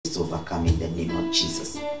overcome in the name of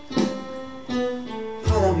Jesus.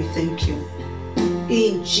 Father, we thank you.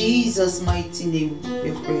 In Jesus' mighty name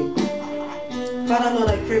we pray. Father, Lord,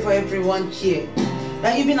 I pray for everyone here,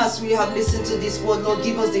 that even as we have listened to this word, Lord,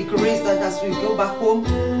 give us the grace that as we go back home,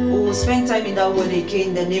 we will spend time in that word again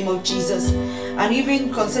in the name of Jesus. And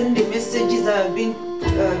even concerning the messages that have been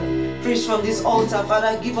preached from this altar,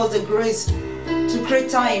 Father, give us the grace to create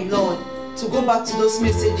time, Lord, to go back to those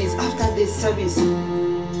messages after this service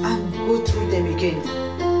and go through them again.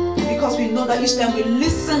 Because we know that each time we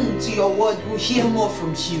listen to your word, we'll hear more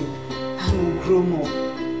from you and we'll grow more.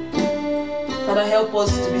 Father, help us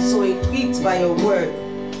to be so equipped by your word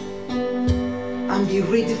and be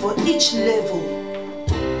ready for each level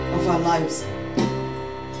of our lives,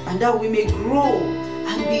 and that we may grow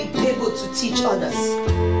and be able to teach others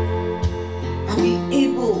and be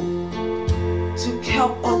able to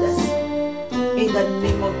help others in the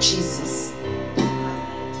name of Jesus.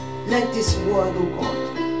 Let this word, oh God,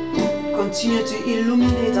 continue to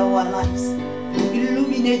illuminate our lives,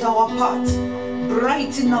 illuminate our path,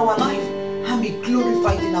 brighten our life, and be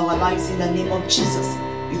glorified in our lives in the name of Jesus.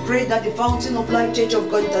 We pray that the Fountain of Life Church of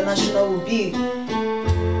God International will be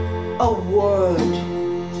a word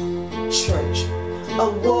church, a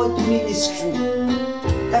word ministry,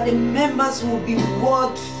 that the members will be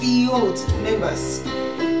word-filled members,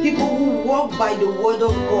 people who walk by the word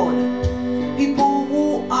of God, people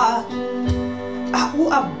who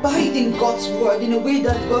abide in God's word in a way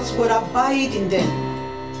that God's word abide in them.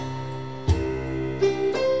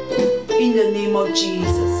 In the name of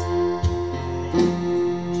Jesus.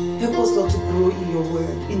 Help us, Lord, to grow in your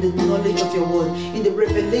word, in the knowledge of your word, in the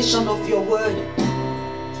revelation of your word.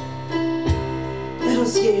 Let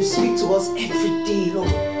us hear you speak to us every day,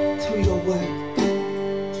 Lord, through your word.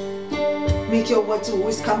 Make your word to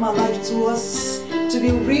always come alive to us, to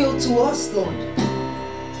be real to us, Lord.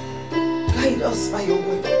 Guide us by your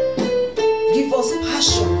word. Give us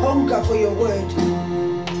passion, hunger for your word.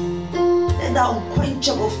 Let that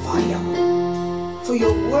unquenchable fire for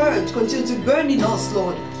your word continue to burn in us,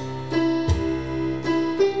 Lord.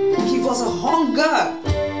 Give us a hunger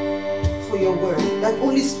for your word, that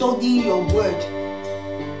only studying your word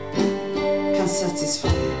can satisfy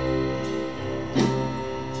you.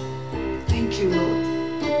 Thank you, Lord.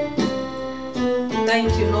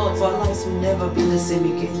 Thank you, Lord, for our lives will never be the same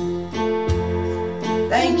again.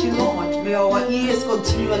 Thank you, Lord. May our ears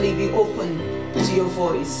continually be open to your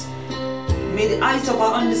voice. May the eyes of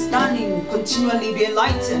our understanding continually be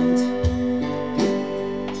enlightened.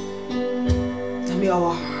 And may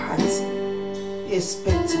our hearts be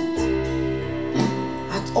expectant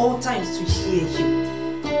at all times to hear you.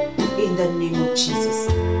 In the name of Jesus.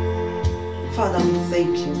 Father, we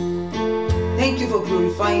thank you. Thank you for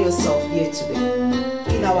glorifying yourself here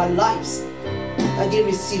today in our lives, that they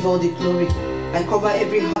receive all the glory. I cover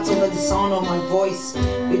every heart under the sound of my voice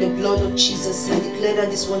with the blood of Jesus. I declare that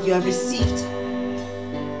this word you have received,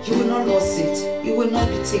 you will not lose it. It will not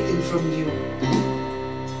be taken from you.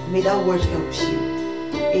 May that word help you.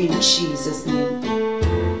 In Jesus' name.